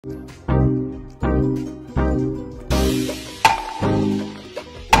Hello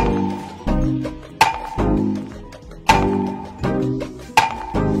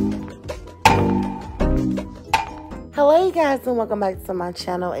you guys, and welcome back to my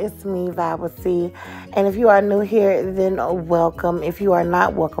channel. It's me, Vibe with C, and if you are new here, then welcome. If you are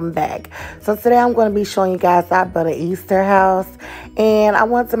not, welcome back. So today I'm going to be showing you guys how I built an Easter house, and I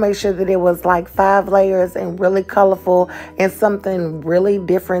want to make sure that it was like 5 layers and really colorful and something really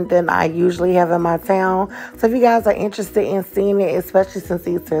different than I usually have in my town. So if you guys are interested in seeing it, especially since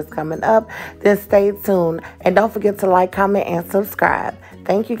Easter is coming up, then stay tuned, and don't forget to like, comment, and subscribe.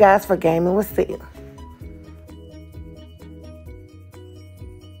 Thank you guys for gaming with C.